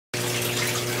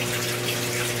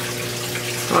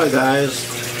Hi guys,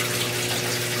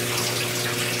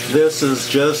 this is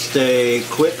just a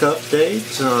quick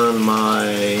update on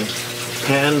my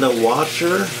Panda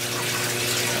washer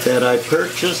that I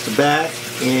purchased back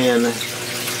in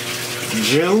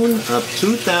June of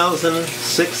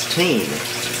 2016.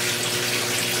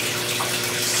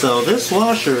 So this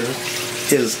washer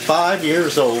is 5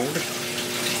 years old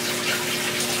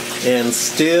and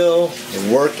still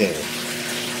working.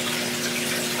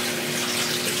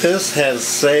 This has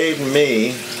saved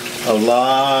me a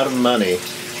lot of money.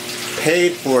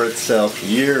 Paid for itself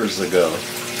years ago.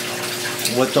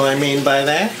 What do I mean by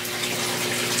that?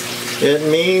 It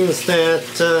means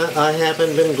that I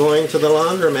haven't been going to the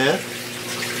laundromat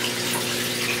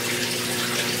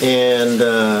and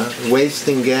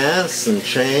wasting gas and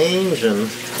change and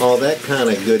all that kind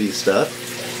of goody stuff.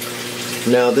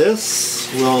 Now this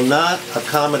will not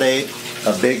accommodate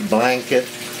a big blanket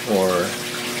or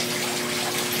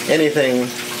anything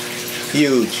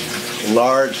huge,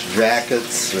 large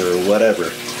jackets or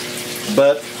whatever.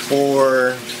 But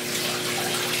for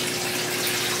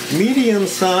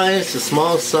medium-sized to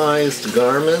small-sized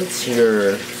garments,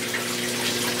 your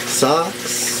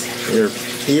socks, your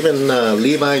even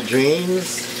Levi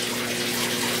jeans.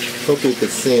 Hope you could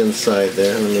see inside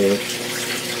there. Let me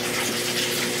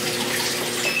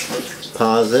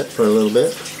pause it for a little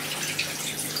bit.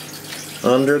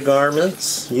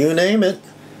 Undergarments, you name it.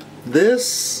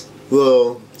 This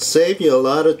will save you a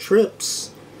lot of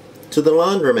trips to the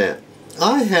laundromat.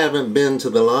 I haven't been to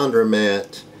the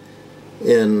laundromat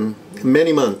in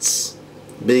many months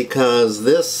because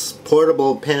this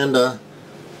portable Panda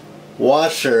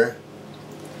washer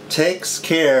takes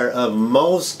care of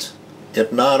most,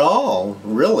 if not all,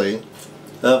 really,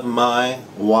 of my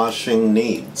washing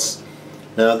needs.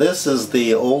 Now this is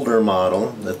the older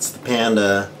model. That's the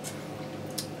Panda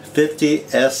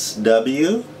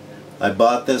 50SW. I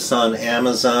bought this on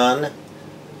Amazon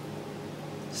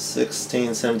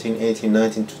 16, 17, 18,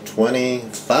 19,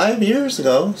 25 years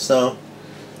ago, so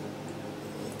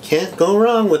can't go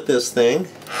wrong with this thing.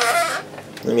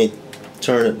 Let me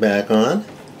turn it back on.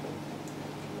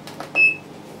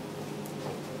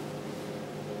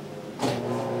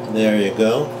 There you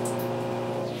go.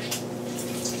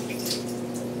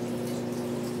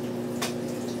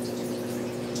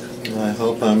 I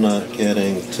hope I'm not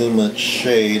getting too much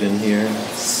shade in here.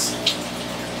 It's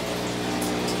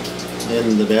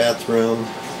in the bathroom.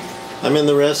 I'm in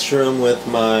the restroom with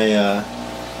my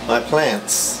my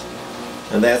plants,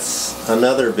 and that's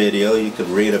another video. You could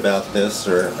read about this,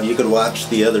 or you could watch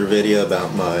the other video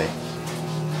about my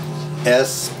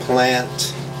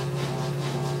S-plant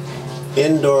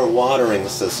indoor watering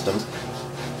system.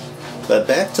 But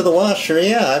back to the washer.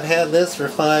 Yeah, I've had this for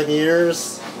 5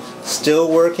 years. Still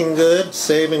working good,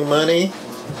 saving money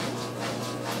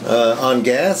on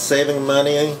gas, saving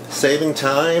money, saving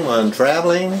time on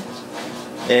traveling,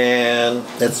 and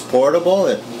it's portable.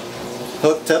 It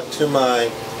hooked up to my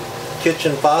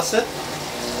kitchen faucet.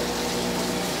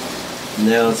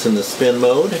 Now it's in the spin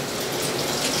mode,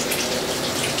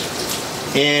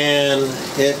 and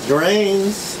it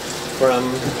drains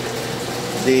from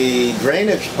the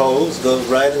drainage hose, goes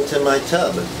right into my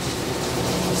tub.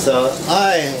 So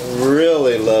I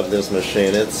really love this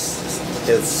machine. It's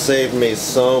saved me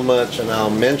so much, and I'll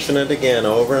mention it again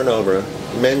over and over.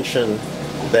 Mention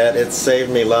that it saved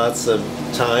me lots of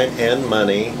time and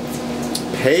money.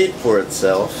 Paid for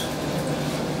itself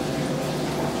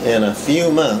in a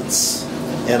few months,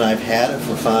 and I've had it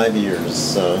for 5 years.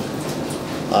 So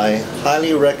I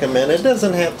highly recommend it. It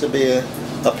doesn't have to be a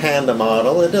Panda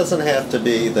model. It doesn't have to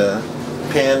be the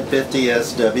Pan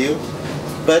 50SW,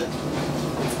 but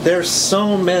there's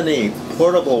so many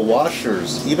portable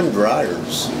washers, even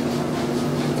dryers,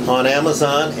 on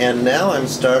Amazon, and now I'm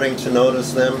starting to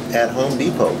notice them at Home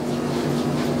Depot.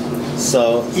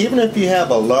 So even if you have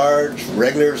a large,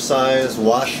 regular size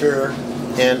washer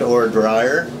and or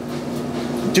dryer,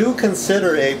 do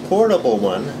consider a portable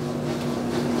one,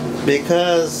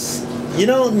 because you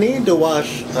don't need to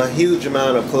wash a huge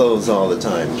amount of clothes all the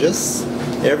time. Just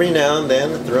every now and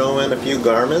then throw in a few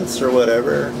garments or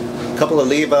whatever. Couple of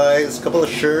Levi's, couple of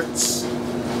shirts,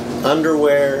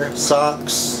 underwear,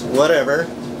 socks, whatever,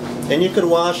 and you could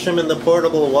wash them in the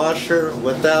portable washer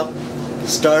without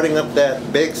starting up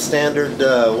that big standard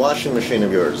washing machine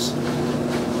of yours.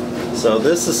 So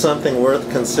this is something worth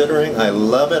considering. I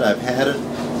love it. I've had it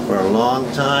for a long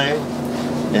time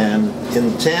and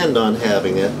intend on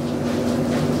having it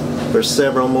for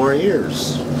several more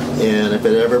years. And if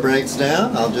it ever breaks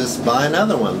down, I'll just buy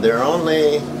another one. They're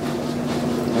only,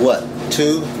 what,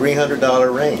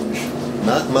 $200–300 range.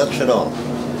 Not much at all.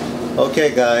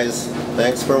 Okay guys,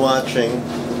 thanks for watching.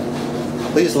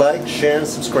 Please like, share, and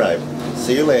subscribe.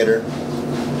 See you later.